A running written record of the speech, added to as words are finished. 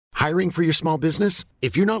Hiring for your small business?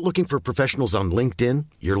 If you're not looking for professionals on LinkedIn,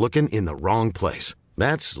 you're looking in the wrong place.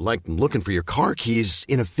 That's like looking for your car keys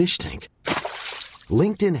in a fish tank.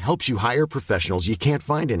 LinkedIn helps you hire professionals you can't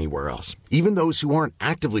find anywhere else, even those who aren't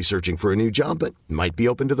actively searching for a new job but might be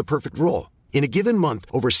open to the perfect role. In a given month,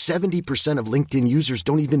 over 70% of LinkedIn users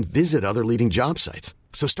don't even visit other leading job sites.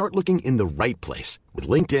 So start looking in the right place. With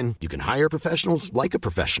LinkedIn, you can hire professionals like a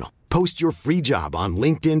professional. Post your free job on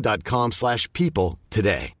linkedin.com/people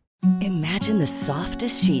today. Imagine the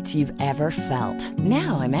softest sheets you've ever felt.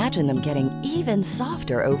 Now imagine them getting even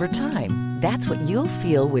softer over time. That's what you'll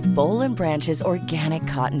feel with Boll & Branch's organic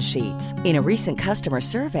cotton sheets. In a recent customer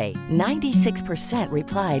survey, 96%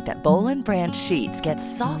 replied that Boll & Branch sheets get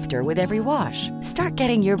softer with every wash. Start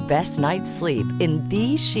getting your best night's sleep in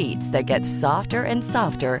these sheets that get softer and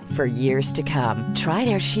softer for years to come. Try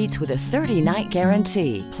their sheets with a 30-night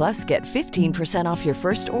guarantee. Plus, get 15% off your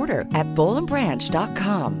first order at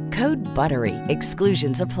bollandbranch.com. Code BUTTERY.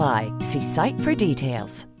 Exclusions apply. See site for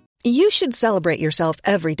details. You should celebrate yourself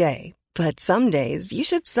every day, but some days you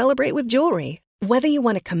should celebrate with jewelry. Whether you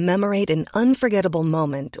want to commemorate an unforgettable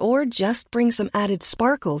moment or just bring some added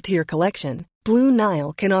sparkle to your collection, Blue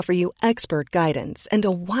Nile can offer you expert guidance and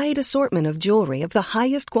a wide assortment of jewelry of the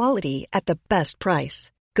highest quality at the best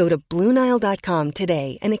price. Go to BlueNile.com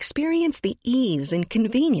today and experience the ease and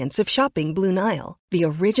convenience of shopping Blue Nile, the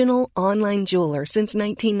original online jeweler since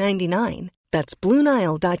 1999. That's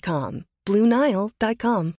BlueNile.com.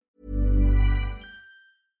 BlueNile.com.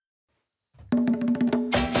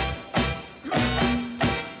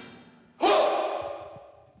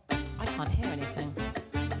 I can't hear anything.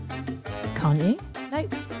 Can't you? No.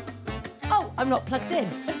 Oh, I'm not plugged in.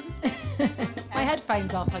 My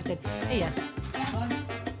headphones aren't plugged in. Here.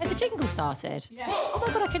 The jingle started. Yeah. Oh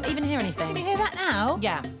my God, I couldn't even hear anything. Can you hear that now?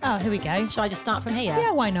 Yeah. Oh, here we go. Shall I just start from here?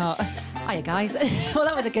 Yeah, why not? Hiya, guys. Well,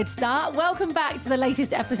 that was a good start. Welcome back to the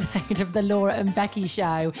latest episode of the Laura and Becky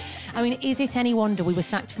Show. I mean, is it any wonder we were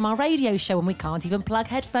sacked from our radio show and we can't even plug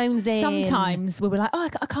headphones in? Sometimes we were like, oh,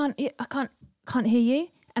 I can't hear you.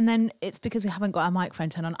 And then it's because we haven't got our microphone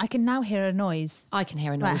turned on. I can now hear a noise. I can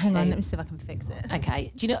hear a noise right, hang too. on, let me see if I can fix it.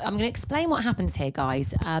 Okay. Do you know, I'm going to explain what happens here,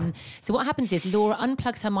 guys. So what happens is Laura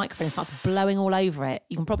unplugs her microphone and starts blowing all over it.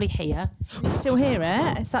 You can probably hear. You still hear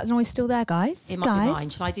it? Is that noise still there, guys? It might be mine.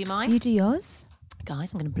 Shall I do mine? You do yours.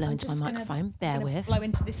 Guys, I'm going to blow into my microphone. Bear with. Blow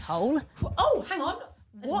into this hole. Oh, hang on.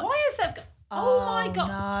 What? Why is that? Oh my God.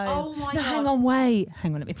 No. Oh my God. No, hang on, wait.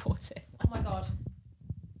 Hang on, let me pause it. Oh my God.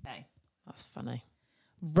 Okay. That's funny.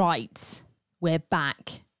 Right, we're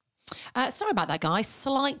back. Sorry about that, guys.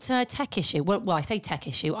 Slight tech issue. Well, I say tech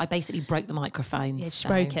issue. I basically broke the microphones. Yeah, just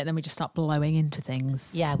broke it, then we just start blowing into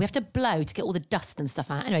things. Yeah, we have to blow to get all the dust and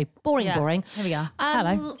stuff out. Anyway, boring. Here we go.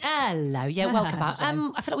 Hello. Hello. Yeah, welcome back. I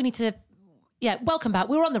feel like we need to... Yeah, welcome back.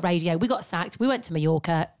 We were on the radio. We got sacked. We went to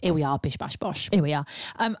Mallorca. Here we are, bish, bash, bosh. Here we are.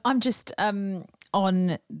 I'm just...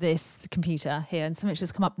 on this computer here, and something's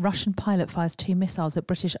just come up. Russian pilot fires 2 missiles at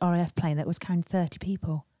British RAF plane that was carrying 30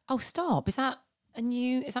 people. Oh, stop. Is that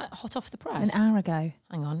hot off the press? An hour ago.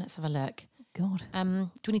 Hang on, let's have a look. God. Do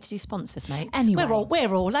we need to do sponsors, mate? Anyway.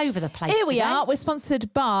 We're all over the place Here we today. are. We're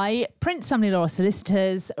sponsored by Prince Family Law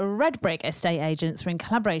Solicitors, Red Brick Estate Agents. We're in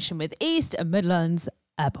collaboration with East and Midlands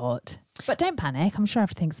Airport. But don't panic. I'm sure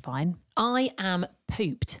everything's fine. I am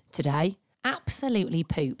pooped today. Absolutely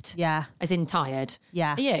pooped. Yeah. As in tired.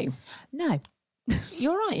 Yeah. Are you? No.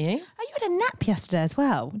 You're all right, you? Oh, you had a nap yesterday as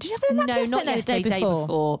well. Did you have a nap yesterday? No, not yesterday, the day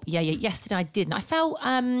before. Yeah, yesterday I didn't. I felt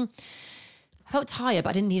tired, but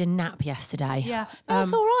I didn't need a nap yesterday. Yeah. No,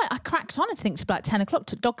 it's all right. I cracked on, I think, to about 10 o'clock,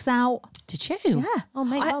 took dogs out. Did you? Yeah. Oh,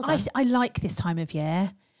 mate, well done. I like this time of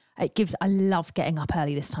year. I love getting up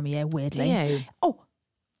early this time of year, weirdly. Do you? Oh,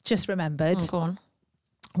 just remembered. Oh, go on.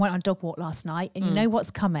 I went on a dog walk last night, and you know what's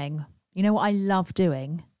coming? You know what I love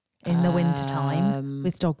doing in the winter time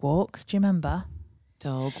with dog walks? Do you remember?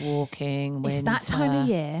 Dog walking, winter. It's that time of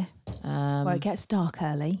year where it gets dark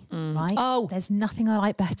early, right? Oh. There's nothing I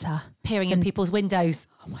like better. Peering in people's windows.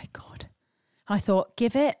 Oh, my God. I thought,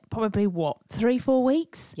 give it probably, 3-4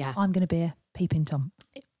 weeks? Yeah. I'm going to be a peeping Tom.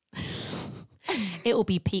 It will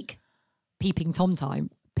be peak peeping Tom time.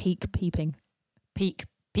 Peak peeping.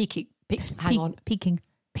 Hang on. Peeking.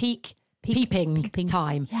 Peak peeping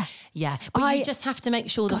time. Yeah. But you just have to make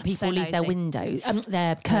sure that people leave their windows,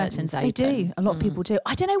 their curtains open. They do. A lot of people do.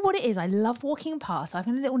 I don't know what it is. I love walking past. I've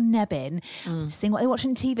got a little neb in, seeing what they're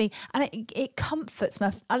watching on TV, and it comforts me.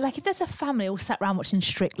 Like if there's a family all sat around watching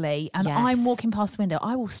Strictly, and I'm walking past the window,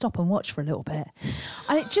 I will stop and watch for a little bit.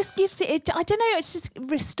 And it just gives it. I don't know. It just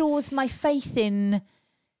restores my faith in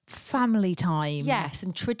family time. Yes,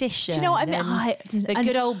 and tradition. Do you know what I mean? The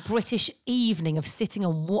good old British evening of sitting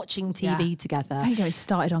and watching TV together. Don't get me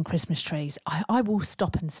started on Christmas trees. I will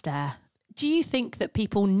stop and stare. Do you think that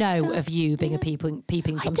people know of you being a peeping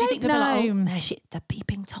Tom? Do you think people are like, oh, there the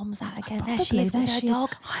peeping Tom's out again? There she is with her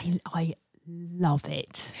dog. I love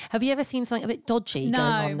it. Have you ever seen something a bit dodgy going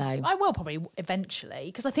on though? I will probably eventually,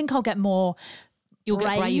 because I think I'll get more... You'll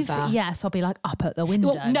get braver. Yes, I'll be like up at the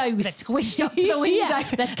window. Nose squished up to the window.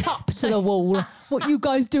 The cup to the wall. What you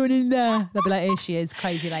guys doing in there? They'll be like, here she is,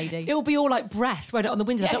 crazy lady. It'll be all like breath right on the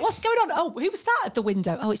window. Like, what's going on? Oh, who was that at the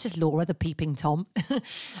window? Oh, it's just Laura, the peeping Tom.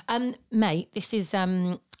 Mate, this is...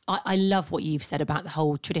 I love what you've said about the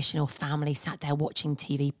whole traditional family sat there watching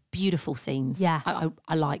TV. Beautiful scenes. Yeah.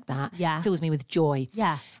 I like that. Yeah. Fills me with joy.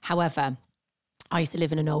 Yeah. However, I used to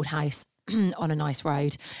live in an old house on a nice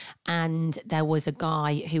road, and there was a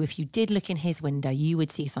guy who, if you did look in his window, you would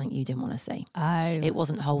see something you didn't want to see. Oh. It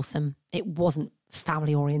wasn't wholesome. It wasn't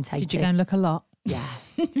family orientated. Did you go and look a lot? Yeah.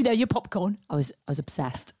 You know, your popcorn. I was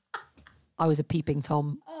obsessed. I was a peeping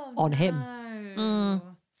Tom on him.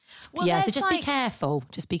 Well, yeah, so just be careful.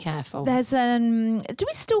 Just be careful. There's do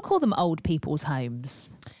we still call them old people's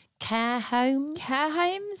homes? Care homes? Care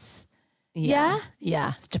homes? Yeah.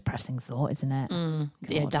 It's a depressing thought, isn't it?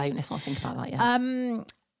 Yeah, don't. Let's not think about that yet.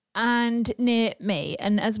 And near me,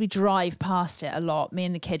 and as we drive past it a lot, me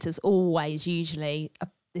and the kids, there's always usually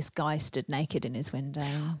this guy stood naked in his window.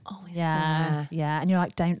 Oh, is yeah, there? yeah. And you're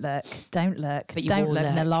like, don't look. But you don't will look.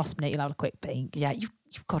 And the look. last minute, you'll have a quick peek. Yeah,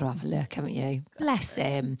 you've got to have a look, haven't you? Bless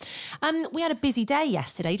him. We had a busy day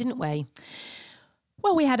yesterday, didn't we?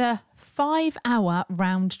 Well, we had a 5-hour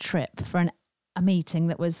round trip for a meeting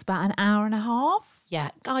that was about an hour and a half.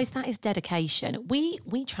 Yeah, guys, that is dedication. We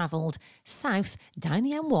travelled south down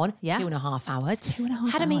the M1, 2.5 hours.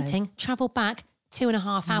 2.5 Had a meeting, travelled back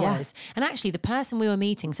 2.5 hours. And actually the person we were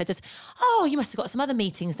meeting said to us, oh, you must have got some other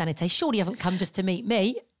meetings done today. Surely you haven't come just to meet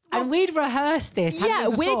me. And we'd rehearsed this. Yeah,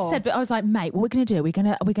 we'd said, but I was like, mate, what we're going to do? Are we going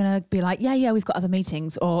to be like, yeah, we've got other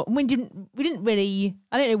meetings, or we didn't really.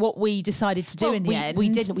 I don't know what we decided to do in the end. We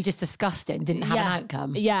didn't. We just discussed it and didn't have an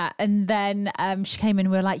outcome. Yeah, and then she came in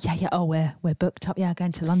and we were like, yeah. Oh, we're booked up. Yeah,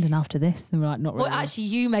 going to London after this. And we're like, not really. Well, actually,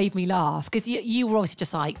 you made me laugh because you were obviously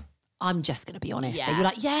just like, I'm just going to be honest. Yeah. So you're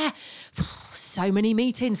like, yeah. So many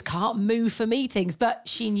meetings, can't move for meetings, but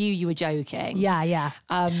she knew you were joking. Yeah.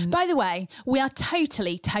 By the way, we are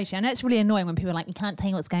totally, I know it's really annoying when people are like, you can't tell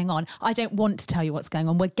you what's going on. I don't want to tell you what's going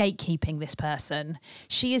on. We're gatekeeping this person.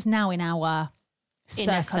 She is now in our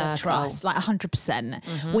circle of trust, like 100%.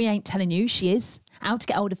 Mm-hmm. We ain't telling you. She is. How to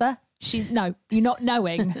get hold of her? No, you're not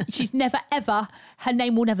knowing. She's never, ever, her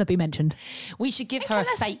name will never be mentioned. We should give her a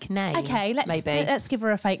fake name. Okay, let's give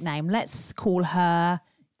her a fake name. Let's call her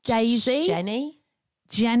Daisy?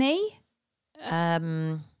 Jenny?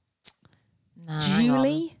 No,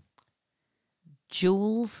 Julie?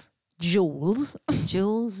 Jules? What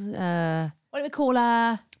do we call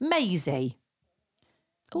her? Maisie?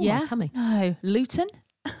 Oh, yeah? my tummy. No. Luton?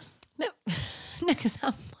 No, because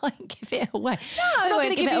that might give it away. No, we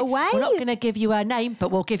won't give it away. We're not going to give you her name, but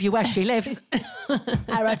we'll give you where she lives.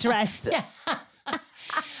 Her address. Yeah.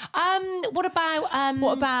 What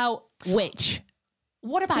about which?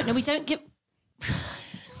 What about? No, we don't give.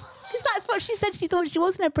 Because that's what she said she thought she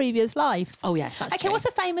was in her previous life. Oh, yes, that's okay, true. what's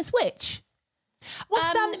a famous witch?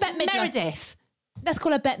 What's Bette Midler? Meredith. Let's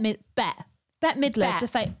call her Bette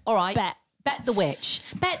Midler. All right. Bette the Witch.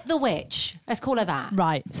 Bette the Witch. Let's call her that.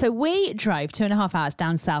 Right. So we drove 2.5 hours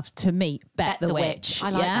down south to meet Bette the Witch. I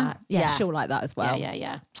like that. Yeah, she'll like that as well.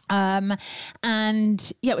 Yeah.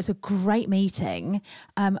 And yeah, it was a great meeting.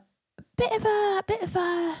 The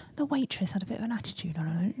waitress had a bit of an attitude on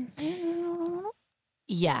her.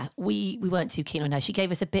 Yeah, we weren't too keen on her. She gave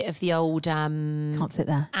us a bit of the old can't sit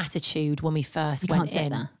there attitude when we first went sit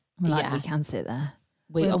in. There. We can sit there.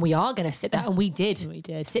 And we are going to sit there, and we did. We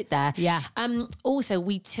did sit there. Yeah. Also,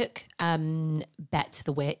 we took Bette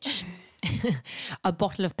the Witch a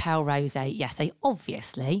bottle of pale rosé. Yes,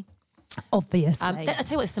 obviously. I tell you what,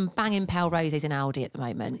 there's some banging pale rosés in Aldi at the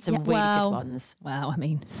moment. Some really good ones. Well, I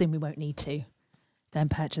mean, soon we won't need to go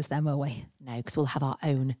and purchase them, will we? No, because we'll have our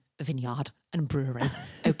own vineyard and brewery.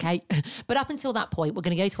 Okay. But up until that point, we're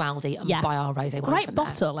going to go to Aldi and buy our rosé wine. Great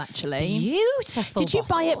bottle, actually. Beautiful. Did you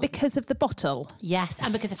buy it because of the bottle? Yes,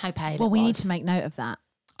 and because of how pale it was. Well, we need to make note of that.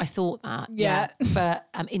 I thought that, for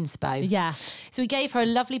inspo. Yeah. So we gave her a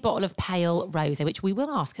lovely bottle of pale rosé, which we will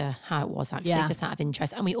ask her how it was actually, just out of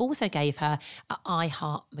interest. And we also gave her an I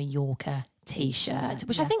Heart Mallorca T-shirt,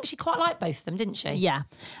 which I think she quite liked both of them, didn't she? Yeah.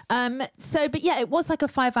 But it was like a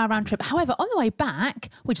 5-hour round trip. However, on the way back,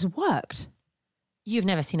 we just worked. You've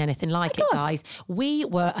never seen anything like it, guys. We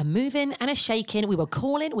were a moving and a shaking. We were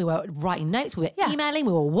calling, we were writing notes, we were emailing,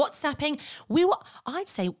 we were WhatsApping. I'd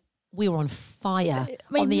say we were on fire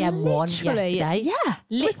on the M1 yesterday. Yeah.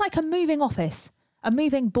 It was like a moving office, a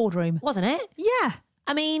moving boardroom. Wasn't it? Yeah.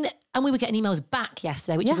 I mean, and we were getting emails back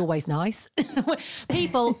yesterday, which is always nice.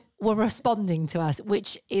 People were responding to us,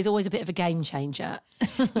 which is always a bit of a game changer.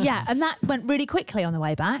 Yeah, and that went really quickly on the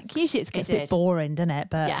way back. Usually it gets a bit boring, doesn't it?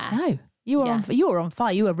 But no. You were on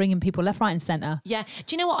fire. You were ringing people left, right and centre. Yeah.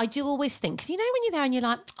 Do you know what? I do always think, because you know when you're there and you're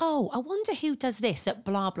like, oh, I wonder who does this at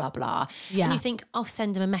blah, blah, blah. Yeah. And you think, I'll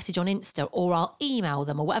send them a message on Insta or I'll email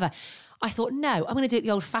them or whatever. I thought, no, I'm going to do it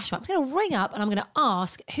the old-fashioned way. I'm going to ring up and I'm going to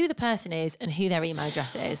ask who the person is and who their email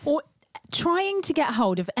address is. Or trying to get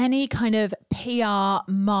hold of any kind of PR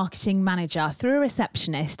marketing manager through a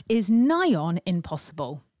receptionist is nigh on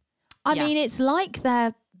impossible. I mean, it's like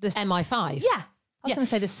they're... the MI5. Yeah. I was going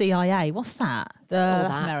to say the CIA. What's that?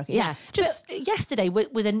 That's America. Yeah. But yesterday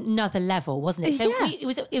was another level, wasn't it? So it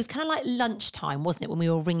was kind of like lunchtime, wasn't it, when we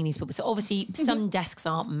were ringing these people? So obviously some desks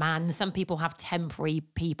aren't manned. Some people have temporary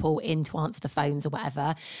people in to answer the phones or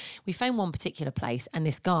whatever. We phoned one particular place and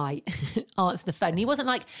this guy answered the phone. He wasn't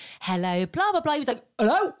like, hello, blah, blah, blah. He was like,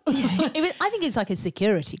 hello. I think it was like a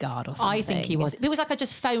security guard or something. I think he was. It was like I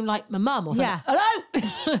just phoned like my mum or something. Yeah.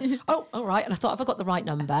 Hello. Oh, all right. And I thought, have I got the right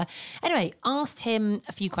number? Anyway, asked him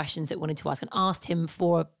a few questions that we wanted to ask and asked him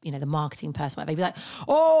for, the marketing person, whatever. He was like,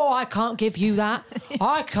 oh, I can't give you that.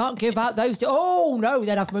 I can't give out those. Oh, no,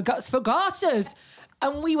 they'd have my guts for garters.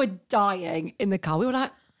 And we were dying in the car. We were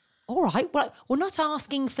like, all right, well, we're not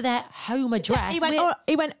asking for their home address. Yeah, at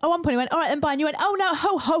one point, he went, all right, then bye. And you went, oh, no,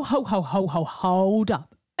 hold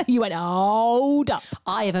up. You went, hold up.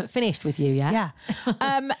 I haven't finished with you yet. Yeah.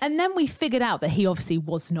 And then we figured out that he obviously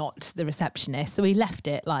was not the receptionist. So we left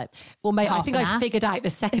it like, well, mate, I think I figured out the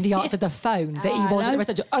second he answered the phone that he wasn't the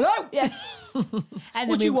receptionist. Hello? Yeah. And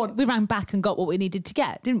what do you want? We rang back and got what we needed to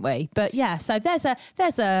get, didn't we? But yeah, so there's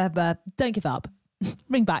a don't give up.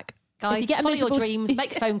 Ring back. Guys, follow your dreams,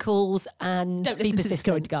 make phone calls and don't be listen persistent. to the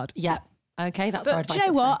security guard. Yeah. Okay, that's our advice. Do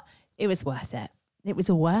you know what? It was worth it. It was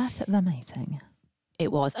worth the meeting.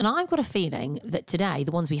 It was. And I've got a feeling that today,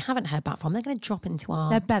 the ones we haven't heard back from, they're going to drop into our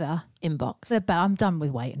They're better. Inbox. They're better. I'm done with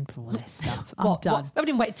waiting for all this stuff. I'm done. We haven't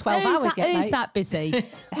even waited 12 hours yet, Who's that busy?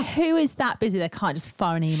 Who is that busy that can't just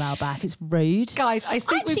fire an email back? It's rude. Guys, I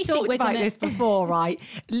think we've talked about this before, right?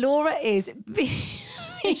 Laura is the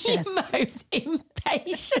most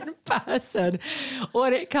impatient person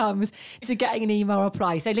when it comes to getting an email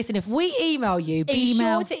reply. So listen, if we email you, be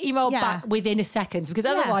sure to email back within a second, because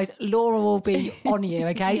otherwise Laura will be on you,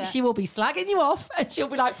 okay? She will be slagging you off and she'll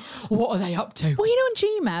be like, what are they up to? Well, on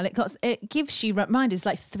Gmail, it gives you reminders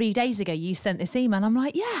like 3 days ago you sent this email. I'm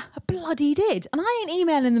like, yeah, I bloody did. And I ain't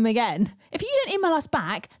emailing them again. If you don't email us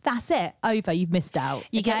back, that's it. Over. You've missed out.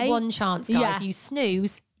 You get one chance, guys. Yeah. You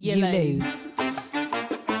snooze, you lose.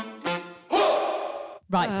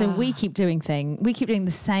 Right, so we keep doing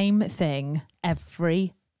the same thing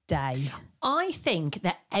every day. I think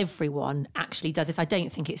that everyone actually does this. I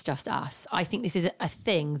don't think it's just us. I think this is a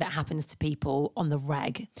thing that happens to people on the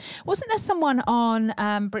reg. Wasn't there someone on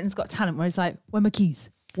Britain's Got Talent where it's like, where my keys?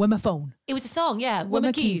 Where my phone? It was a song, yeah. Where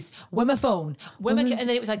my keys? Where my phone? And then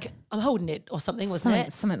it was like, I'm holding it or something, wasn't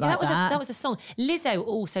it? Something like that. That was a song. Lizzo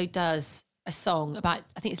also does a song about,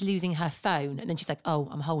 I think it's losing her phone, and then she's like, oh,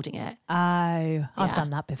 I'm holding it. Oh, I've done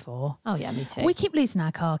that before. Oh yeah, me too. We keep losing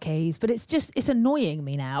our car keys, but it's annoying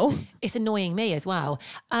me now. It's annoying me as well.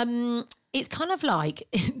 It's kind of like,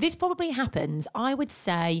 this probably happens, I would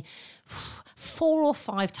say 4 or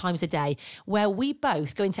 5 times a day, where we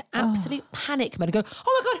both go into absolute panic mode and go,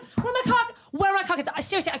 oh my God, where are my car keys?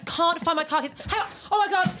 Seriously, I can't find my car keys. Hang on. Oh my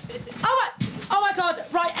God. Oh my God.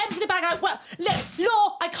 Right, empty the bag out.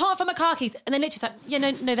 Law, I can't find my car keys. And then literally like, yeah,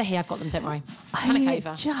 no, they're here. I've got them. Don't worry. Panic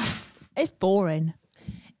over. It's boring.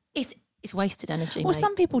 It's wasted energy, Well, mate.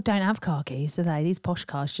 some people don't have car keys, do they? These posh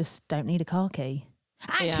cars just don't need a car key.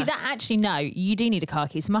 No, you do need a car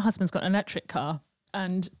key. So my husband's got an electric car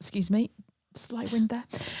and, excuse me, slight wind there.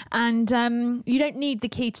 And you don't need the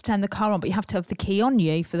key to turn the car on, but you have to have the key on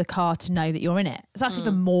you for the car to know that you're in it. So that's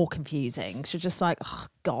even more confusing. So just like, oh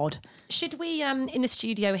God. Should we, in the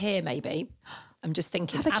studio here maybe, I'm just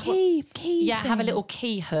thinking. Have a key Yeah, thing. have a little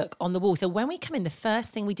key hook on the wall. So when we come in, the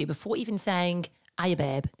first thing we do before even saying, "Aye,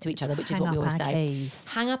 babe," to each other, which is what we always say. Keys.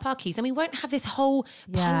 Hang up our keys. And we won't have this whole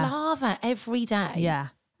palaver every day. Yeah.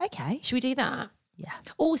 Okay. Should we do that? Yeah.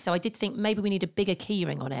 Also, I did think maybe we need a bigger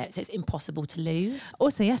keyring on it so it's impossible to lose.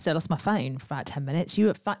 Also, yesterday I lost my phone for about 10 minutes. You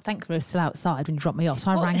were thankfully still outside when you dropped me off.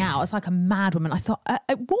 So I rang out. I was like a mad woman. I thought,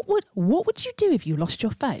 what would you do if you lost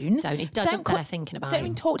your phone? It doesn't bear thinking about. Don't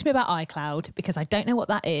even talk to me about iCloud because I don't know what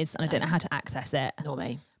that is and I don't know how to access it. Nor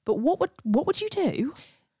me. But what would you do?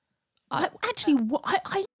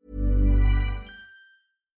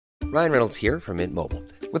 Ryan Reynolds here from Mint Mobile.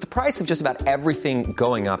 With the price of just about everything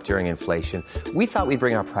going up during inflation, we thought we'd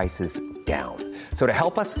bring our prices down. So to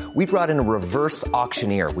help us, we brought in a reverse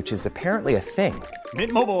auctioneer, which is apparently a thing.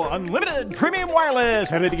 Mint Mobile Unlimited Premium Wireless.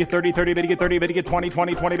 How to get 30, 30, bit to get 30, bit to get 20,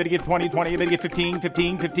 20, 20, bit to get 20, 20, bit to get 15,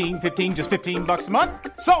 15, 15, 15, just $15 a month?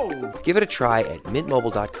 Sold! Give it a try at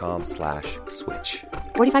mintmobile.com/switch.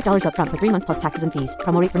 $45 up front for 3 months plus taxes and fees.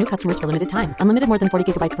 Promo rate for new customers for limited time. Unlimited more than 40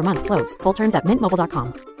 gigabytes per month. Slows full terms at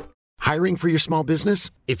mintmobile.com. Hiring for your small business?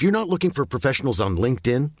 If you're not looking for professionals on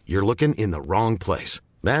LinkedIn, you're looking in the wrong place.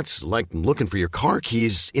 That's like looking for your car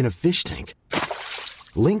keys in a fish tank.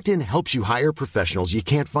 LinkedIn helps you hire professionals you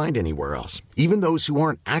can't find anywhere else, even those who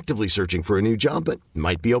aren't actively searching for a new job but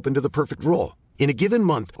might be open to the perfect role. In a given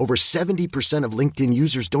month, over 70% of LinkedIn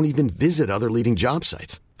users don't even visit other leading job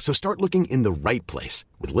sites. So start looking in the right place.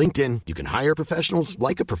 With LinkedIn, you can hire professionals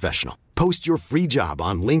like a professional. Post your free job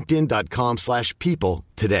on linkedin.com/people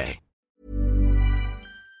today.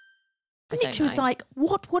 She was like,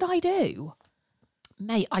 what would I do?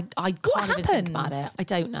 Mate, I can't even think about it. I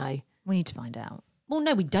don't know. We need to find out. Well,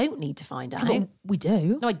 no, we don't need to find out. Well, we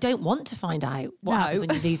do. No, I don't want to find out what happens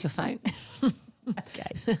when you lose your phone.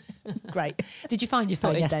 Okay, great. Did you find your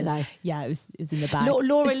phone yesterday? Yeah, it was in the bag.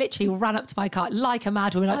 Laura literally ran up to my car like a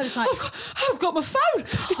mad woman. I was like, I've got my phone.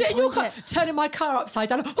 Is it in your car? Turning my car upside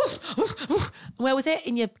down. Where was it?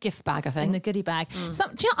 In your gift bag, I think. In the goodie bag. Do you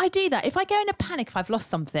know, I do that. If I go in a panic, if I've lost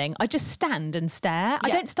something, I just stand and stare. I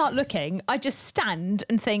don't start looking. I just stand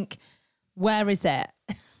and think, where is it?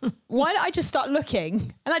 Why don't I just start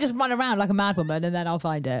looking? And I just run around like a mad woman and then I'll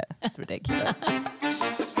find it. It's ridiculous.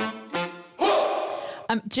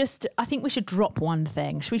 I think we should drop one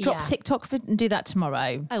thing. Should we drop TikTok and do that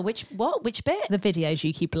tomorrow? Oh, which bit? The videos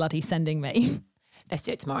you keep bloody sending me. Let's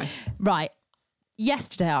do it tomorrow. Right.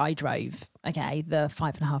 Yesterday I drove, the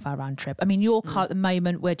 5.5 hour round trip. I mean, your car at the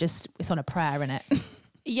moment, it's on a prayer, innit?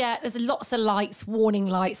 Yeah, there's lots of lights, warning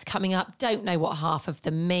lights coming up. Don't know what half of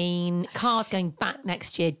them mean. Cars going back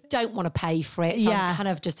next year. Don't want to pay for it. So I'm kind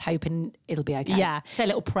of just hoping it'll be okay. Yeah. Say a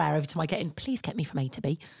little prayer over to my getting. Please get me from A to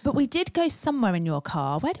B. But we did go somewhere in your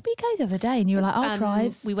car. Where did we go the other day? And you were like, I'll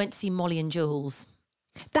drive. We went to see Molly and Jules.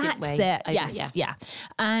 That's it. Yes. Yeah.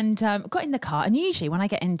 And got in the car. And usually when I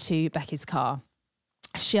get into Becky's car,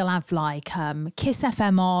 she'll have like Kiss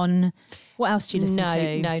FM on. What else do you listen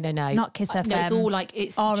to? No. Not Kiss FM. No, it's all like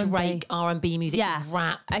R&B. Drake, R&B music,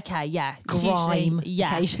 rap. Okay, yeah. Grime,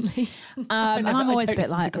 occasionally. And I'm always a bit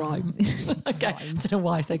like... grime. Okay, I don't know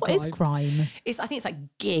why I say grime. What is grime? I think it's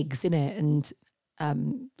like gigs, innit?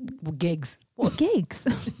 And gigs. What gigs?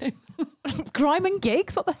 Grime and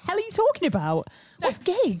gigs? What the hell are you talking about? What's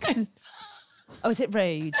gigs? Oh, is it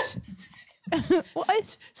rude? What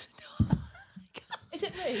is... Is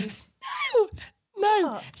it rude?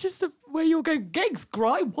 No. It's just the way you're going, gigs,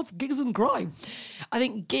 grime. What's gigs and grime? I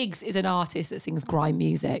think Gigs is an artist that sings grime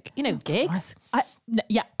music. You know Gigs?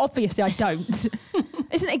 Yeah, obviously I don't.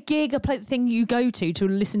 Isn't a gig a thing you go to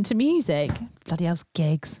listen to music? Bloody hell's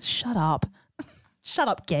Gigs. Shut up. Shut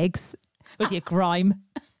up, Gigs. With your grime.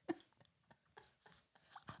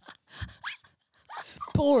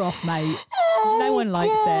 Pour off, mate. No one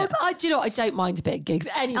likes it. Do you know what? I don't mind a bit of Gigs.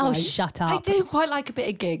 Anyway. Oh, shut up. I do quite like a bit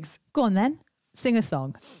of Gigs. Go on then. Sing a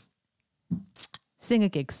song. Sing a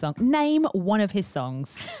Gigs song. Name one of his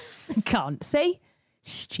songs. Can't. See?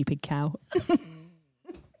 Stupid cow.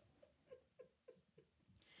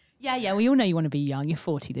 Yeah, we all know you want to be young. You're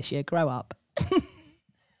 40 this year. Grow up.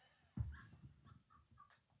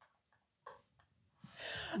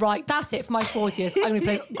 Right, that's it for my 40th. I'm going to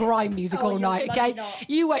play grime music all night, okay?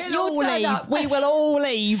 You wait, you'll leave. up. We will all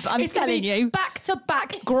leave. I'm telling you. Back to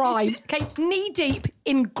back grime, okay? Knee deep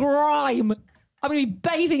in grime. I'm going to be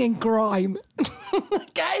bathing in grime,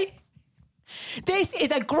 okay? This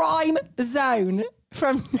is a grime zone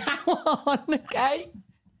from now on, okay?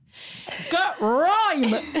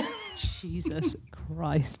 Grime. Jesus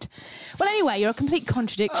Christ. Well, anyway, you're a complete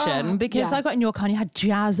contradiction because I got in your car and you had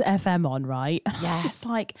Jazz FM on, right? And I was just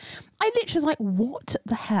like, I literally was like, what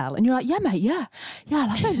the hell? And you're like, yeah, mate, yeah,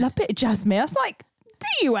 I love a bit of jazz, mate. I was like, do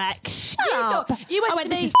you Shut up. You went to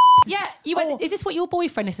me. You went, is this what your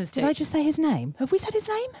boyfriend listens to? Did I just say his name? Have we said his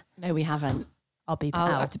name? No, we haven't. I'll beep it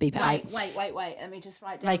out. I'll have to beep it out. Wait. Let me just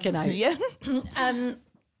write down. Make a note. Yeah.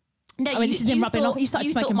 No, this is him rubbing off. You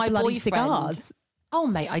started smoking my bloody boyfriend, cigars. Oh,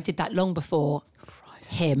 mate, I did that long before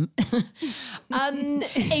him.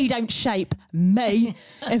 He don't shape me.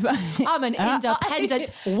 I'm an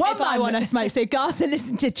independent woman. If I want to smoke cigars and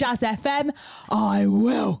listen to Jazz FM, I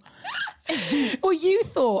will. Well, you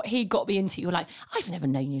thought he got me into. You were like, I've never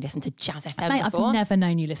known you listen to Jazz FM Mate, before. I've never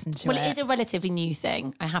known you listen to it. Well, it is a relatively new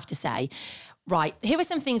thing, I have to say. Right, here are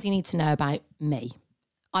some things you need to know about me.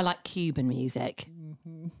 I like Cuban music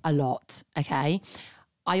a lot, okay?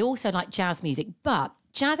 I also like jazz music, but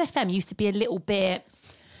Jazz FM used to be a little bit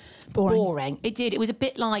boring. It did. It was a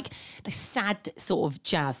bit like the sad sort of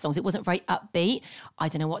jazz songs. It wasn't very upbeat. I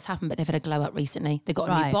don't know what's happened, but they've had a glow up recently. They got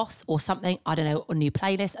a new boss or something. I don't know, a new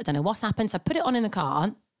playlist. I don't know what's happened. So I put it on in the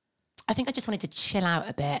car. I think I just wanted to chill out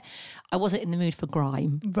a bit. I wasn't in the mood for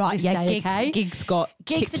grime. Right, yeah, day, gigs, okay? gigs got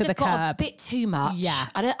Gigs kicked had to the just got curb. a bit too much. Yeah.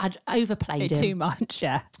 I'd overplayed it. Too much,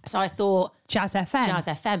 yeah. So I thought, Jazz FM. Jazz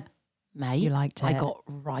FM. Mate, You liked I it. got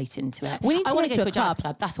right into it. We need I to want go to go to to a a jazz club.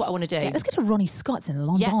 club. That's what I want to do. Yeah, let's go to Ronnie Scott's in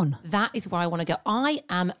London. Yeah, that is where I want to go. I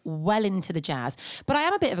am well into the jazz, but I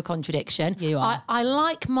am a bit of a contradiction. You are. I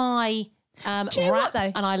like my Do you know rap what,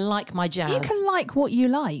 though? and I like my jazz. You can like what you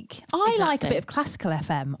like. I like a Exactly. bit of classical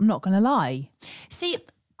FM. I'm not going to lie. See,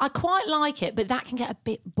 I quite like it, but that can get a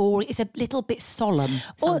bit boring. It's a little bit solemn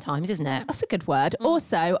sometimes, isn't it? That's a good word.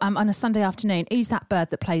 Also, on a Sunday afternoon, who's that bird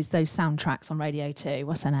that plays those soundtracks on Radio 2?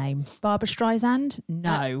 What's her name? Barbara Streisand?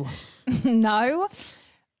 No. No?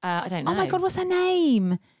 I don't know. Oh my God, what's her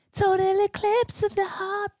name? Total Eclipse of the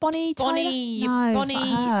Heart. Bonnie Tyler? Bonnie, No, it's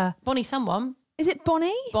not her. Bonnie someone. Is it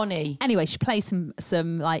Bonnie? Anyway, Anyway, she plays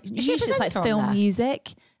some like she a usually it's like presenter on film there?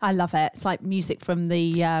 music. I love it. It's like music from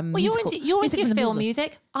the well, you're into your from the film musical.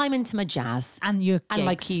 music. I'm into my jazz and your and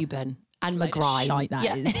my gigs. Cuban and my Like grime. shite that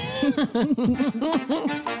yeah. is.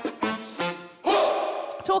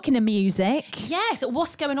 Talking of music. Yes,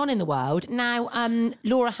 what's going on in the world? Now,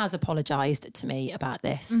 Laura has apologised to me about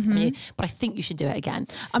this, but I think you should do it again.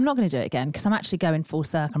 I'm not going to do it again because I'm actually going full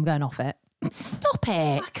circle. I'm going off it. Stop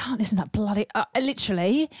it. I can't listen to that bloody...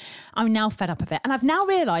 literally, I'm now fed up of it. And I've now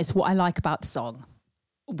realised what I like about the song.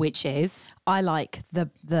 Which is? I like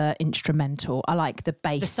the instrumental. I like the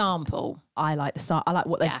bass. The sample. I like the I like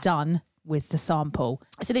what they've done with the sample.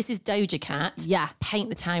 So this is Doja Cat. Yeah. Paint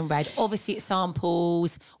the Town Red. Obviously it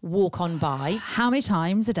samples Walk On By. How many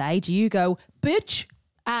times a day do you go, bitch?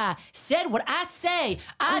 I said what I say.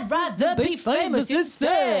 I'd rather be famous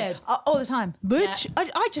instead. All the time. Bitch. Yeah.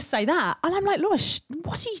 I just say that. And I'm like, Laura,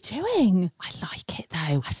 what are you doing? I like it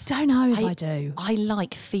though. I don't know if I do. I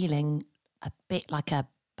like feeling a bit like a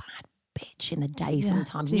bad bitch in the day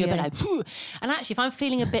sometimes. do And you're a you? bit like, and actually if I'm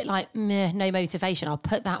feeling a bit like meh, no motivation, I'll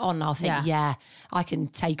put that on and I'll think, yeah I can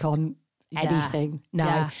take on anything. No.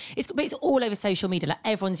 Yeah. It's all over social media. Like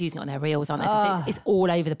everyone's using it on their reels, aren't they? So it's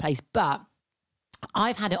all over the place. But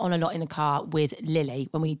I've had it on a lot in the car with Lily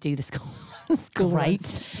when we do the school run.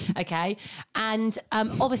 Okay. And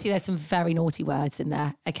obviously there's some very naughty words in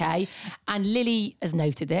there. Okay. And Lily has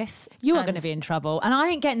noted this. You are and going to be in trouble. And I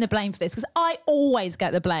ain't getting the blame for this because I always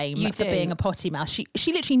get the blame for do. being a potty mouth. She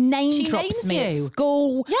literally name drops names me at you.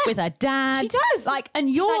 school with her dad. She does. Like, and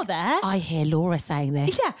She's you're like, there. I hear Laura saying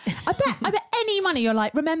this. Yeah, I bet any money you're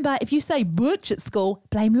like, remember, if you say butch at school,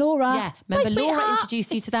 blame Laura. Yeah, remember Bye, Laura sweetheart.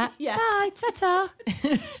 introduced you to that? Yeah. Bye, ta-ta.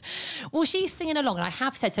 Well, she's singing along, and I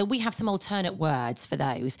have said, so we have some alternate words for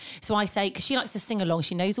those. So I say, because she likes to sing along,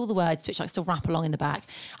 she knows all the words, so she likes to rap along in the back.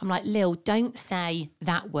 I'm like, Lil, don't say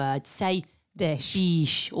that word. Say Dish.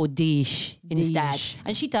 bish or dish instead. Dish.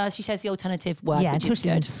 And she does. She says the alternative word, Yeah, which until is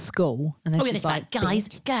she's in good. school. And then Oh, yeah, she's they're like, guys,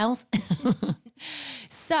 girls.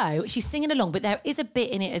 So she's singing along, but there is a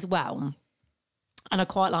bit in it as well. And I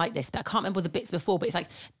quite like this, but I can't remember the bits before, but it's like,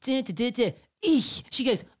 duh, duh, duh, duh, eesh. She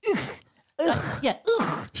goes, ugh. Like, yeah,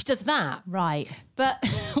 ugh. She does that. Right. But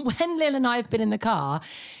when Lil and I have been in the car,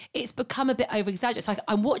 it's become a bit over-exaggerated. It's like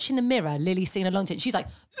I'm watching the mirror, Lily singing along to it, and she's like,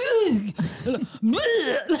 ugh.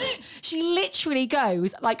 She literally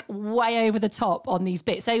goes like way over the top on these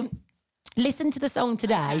bits. So listen to the song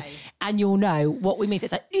today and you'll know what we mean. So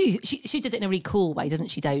it's like, "Ew." She does it in a really cool way, doesn't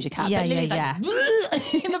she, Doja Cat? Yeah, but Lily's yeah,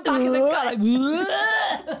 like, in the back of the car, like,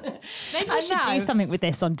 Maybe we should do something with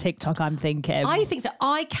this on TikTok, I'm thinking. I think so.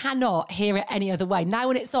 I cannot hear it any other way. Now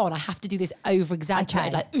when it's on, I have to do this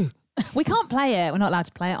over-exaggerated, Okay. like, ooh, We can't play it. We're not allowed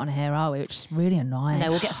to play it on here, are we? Which is really annoying. No,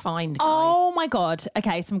 we'll get fined, guys. Oh my God.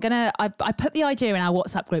 Okay, so I put the idea in our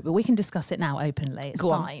WhatsApp group, but we can discuss it now openly. It's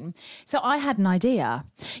fine. So I had an idea.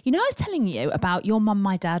 You know, I was telling you about your mum,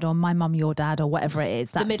 my dad, or my mum, your dad, or whatever it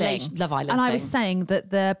is. That the middle-aged Love Island And thing. I was saying that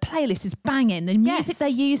the playlist is banging. The music they're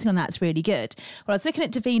using on that's really good. Well, I was looking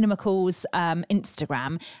at Davina McCall's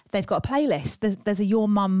Instagram. They've got a playlist. There's a your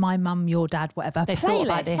mum, my mum, your dad, whatever They've playlist. thought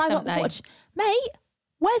about this, haven't they? Mate,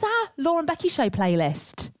 where's our Laura and Becky show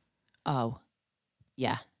playlist? Oh,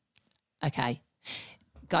 yeah. Okay.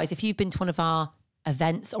 Guys, if you've been to one of our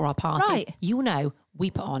events or our parties, you'll know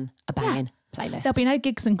we put on a banging playlist. There'll be no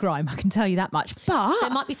gigs and grime, I can tell you that much. But there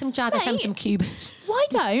might be some Jazz FM, some Cube. Why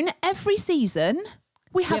don't every season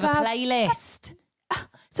we have a playlist?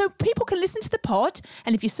 So people can listen to the pod,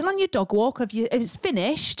 and if you're still on your dog walk, or if it's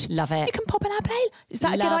finished, love it. You can pop in our play. Is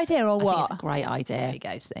that a good idea or what? I think it's a great idea. There you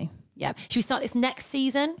go, see. Yeah. Should we start this next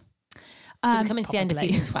season? We're coming to the end of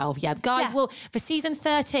season 12. Yeah. Guys, well, for season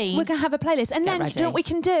 13... we're going to have a playlist. And then, ready. do you know what we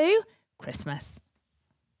can do? Christmas.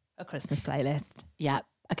 A Christmas playlist. Yeah.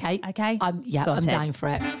 Okay. Okay. I'm down for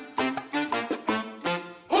it.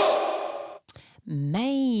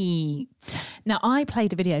 Mate. Now, I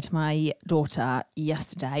played a video to my daughter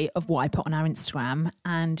yesterday of what I put on our Instagram,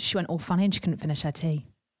 and she went all funny and she couldn't finish her tea.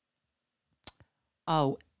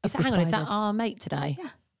 Oh, is that our mate today? Yeah.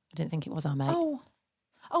 I didn't think it was our mate.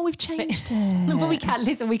 Oh, we've changed it.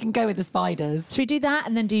 But we can go with the spiders. Should we do that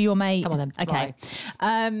and then do your mate? Come on then, okay.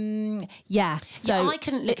 Yeah. So I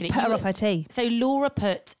couldn't look at it. Put her off her tea. So Laura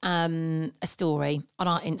put a story on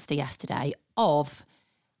our Insta yesterday of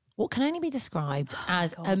what can only be described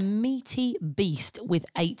as a meaty beast with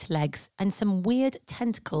 8 legs and some weird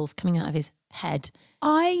tentacles coming out of his head.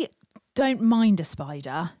 I don't mind a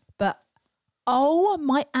spider, but oh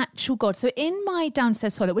my actual God. So in my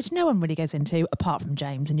downstairs toilet, which no one really goes into apart from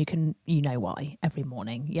James, and you know why, every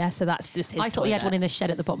morning. Yeah, so that's just his I thought he had one in the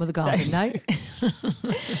shed at the bottom of the garden, no?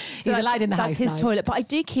 He's allowed in the house. That's his toilet, but I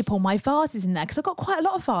do keep all my vases in there because I've got quite a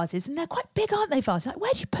lot of vases and they're quite big, aren't they, vases? Like,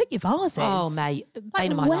 where do you put your vases? Oh, mate,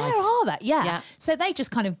 like, of my where life. are they? Yeah. So they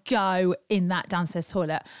just kind of go in that downstairs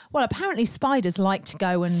toilet. Well, apparently spiders like to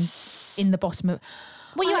go and in the bottom of...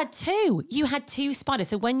 Well, you had two. You had 2 spiders.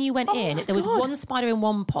 So when you went in, there was one spider in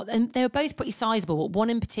one pot, and they were both pretty sizable. But one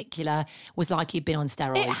in particular was like he'd been on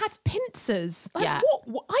steroids. It had pincers. Like, yeah.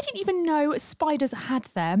 What? I didn't even know spiders had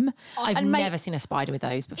them. I've never seen a spider with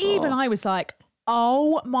those before. Even I was like,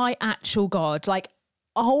 oh my actual God. Like,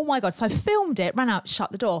 oh my God. So I filmed it, ran out,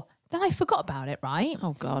 shut the door. Then I forgot about it, right?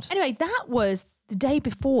 Oh God. Anyway, that was the day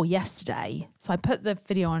before yesterday. So I put the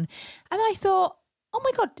video on, and then I thought, oh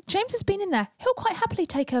my God, James has been in there. He'll quite happily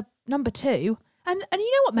take a number 2. And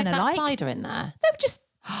you know what men are like? That spider in there? They're just...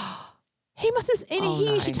 He must have... he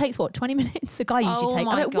usually takes, 20 minutes? A guy usually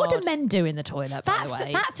takes... What do men do in the toilet, by the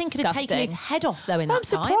way? That thing could have taken his head off, though, in that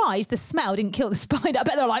time. I'm surprised the smell didn't kill the spider. I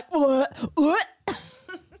bet they're like...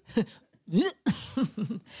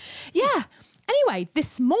 Yeah. Anyway,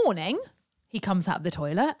 this morning... He comes out of the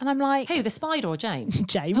toilet and I'm like... Who, the spider or James?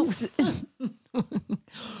 James.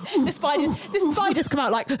 The spiders come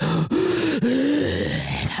out like...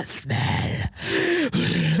 that smell.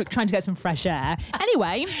 Trying to get some fresh air.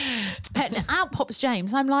 Anyway, and out pops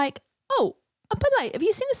James. I'm like, oh, by the way, have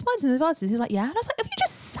you seen the spiders in the vases? He's like, yeah. And I was like, have you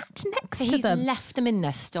just sat next to them? He's left them in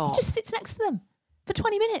there, stop. He just sits next to them for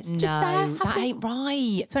 20 minutes. No, just there, that ain't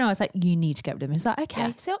right. So anyway, I was like, you need to get rid of them. He's like, okay.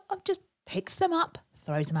 Yeah. So I just picks them up,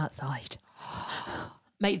 throws them outside.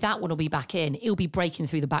 Mate, that one will be back in. He'll be breaking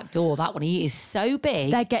through the back door. That one, he is so big.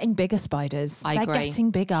 They're getting bigger, spiders. They're getting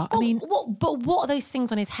bigger. I mean, what are those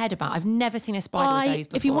things on his head about? I've never seen a spider with those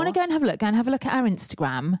before. If you want to go and have a look, at our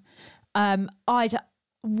Instagram.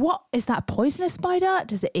 What is that? A poisonous spider?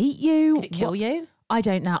 Does it eat you? Could it kill you? I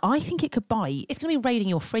don't know. I think it could bite. It's going to be raiding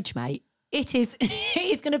your fridge, mate. It is.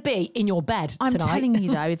 It's going to be in your bed tonight. I'm telling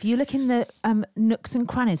you though, if you look in the nooks and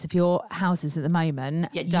crannies of your houses at the moment,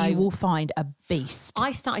 you will find a beast.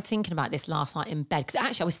 I started thinking about this last night in bed because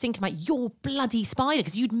actually I was thinking about your bloody spider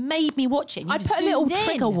because you'd made me watch it. And I put a little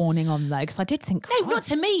trigger warning on though because I did think. No, not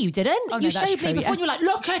to me. You didn't. Oh, you showed me before. And you were like,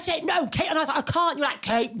 "Look at it, no, Kate." And I was like, "I can't." You're like,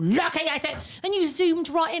 "Kate, looking at it." Then you zoomed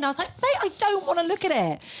right in. I was like, "Mate, I don't want to look at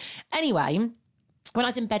it." Anyway. When I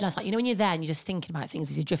was in bed last night, you know when you're there and you're just thinking about things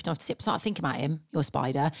as you're drifting off to sleep, I started thinking about him, your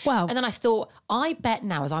spider. Wow. And then I thought, I bet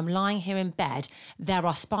now as I'm lying here in bed, there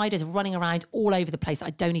are spiders running around all over the place that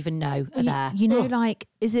I don't even know are there. You know, like,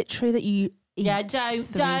 is it true that you eat don't. You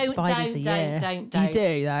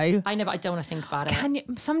do, though. I know, but I don't want to think about it.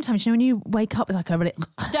 Sometimes, you know, when you wake up with like a really...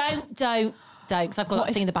 Don't, because I've got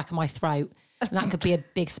that thing in the back of my throat. And that could be a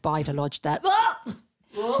big spider lodged there.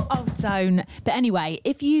 Oh, don't. But anyway,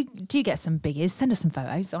 if you do get some biggies, send us some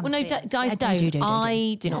photos. Well, no, guys, don't.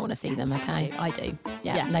 I do not want to see them, okay? I do.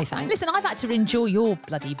 Yeah, no thanks. Listen, I've had to enjoy your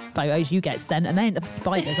bloody photos you get sent, and they ain't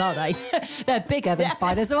spiders, are they? They're bigger than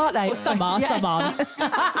spiders, aren't they? Well, some are, some aren't.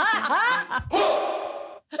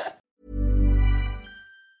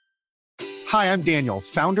 Hi, I'm Daniel,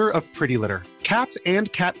 founder of Pretty Litter. Cats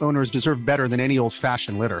and cat owners deserve better than any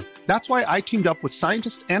old-fashioned litter. That's why I teamed up with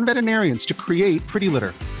scientists and veterinarians to create Pretty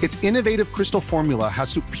Litter. Its innovative crystal formula has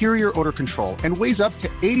superior odor control and weighs up to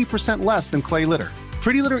 80% less than clay litter.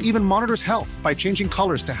 Pretty Litter even monitors health by changing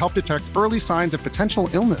colors to help detect early signs of potential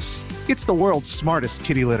illness. It's the world's smartest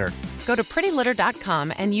kitty litter. Go to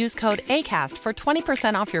prettylitter.com and use code ACAST for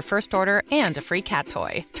 20% off your first order and a free cat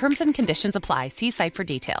toy. Terms and conditions apply. See site for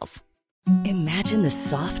details. Imagine the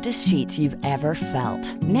softest sheets you've ever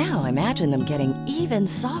felt. Now imagine them getting even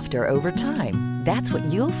softer over time. That's what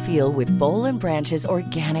you'll feel with Boll & Branch's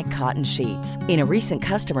organic cotton sheets. In a recent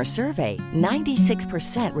customer survey,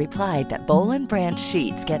 96% replied that Boll & Branch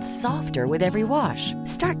sheets get softer with every wash.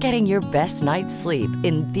 Start getting your best night's sleep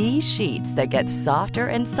in these sheets that get softer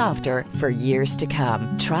and softer for years to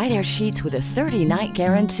come. Try their sheets with a 30-night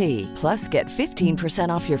guarantee. Plus, get 15%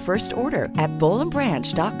 off your first order at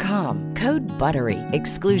bollandbranch.com. Code BUTTERY.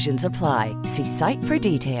 Exclusions apply. See site for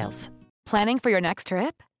details. Planning for your next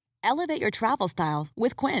trip? Elevate your travel style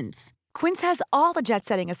with Quince. Quince has all the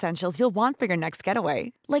jet-setting essentials you'll want for your next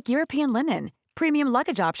getaway, like European linen, premium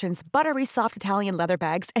luggage options, buttery soft Italian leather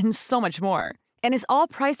bags, and so much more. And is all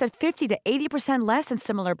priced at 50 to 80% less than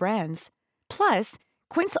similar brands. Plus,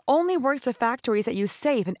 Quince only works with factories that use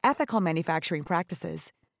safe and ethical manufacturing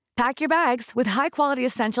practices. Pack your bags with high-quality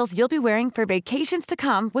essentials you'll be wearing for vacations to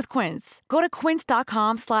come with Quince. Go to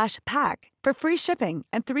quince.com/pack for free shipping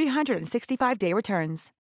and 365-day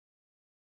returns.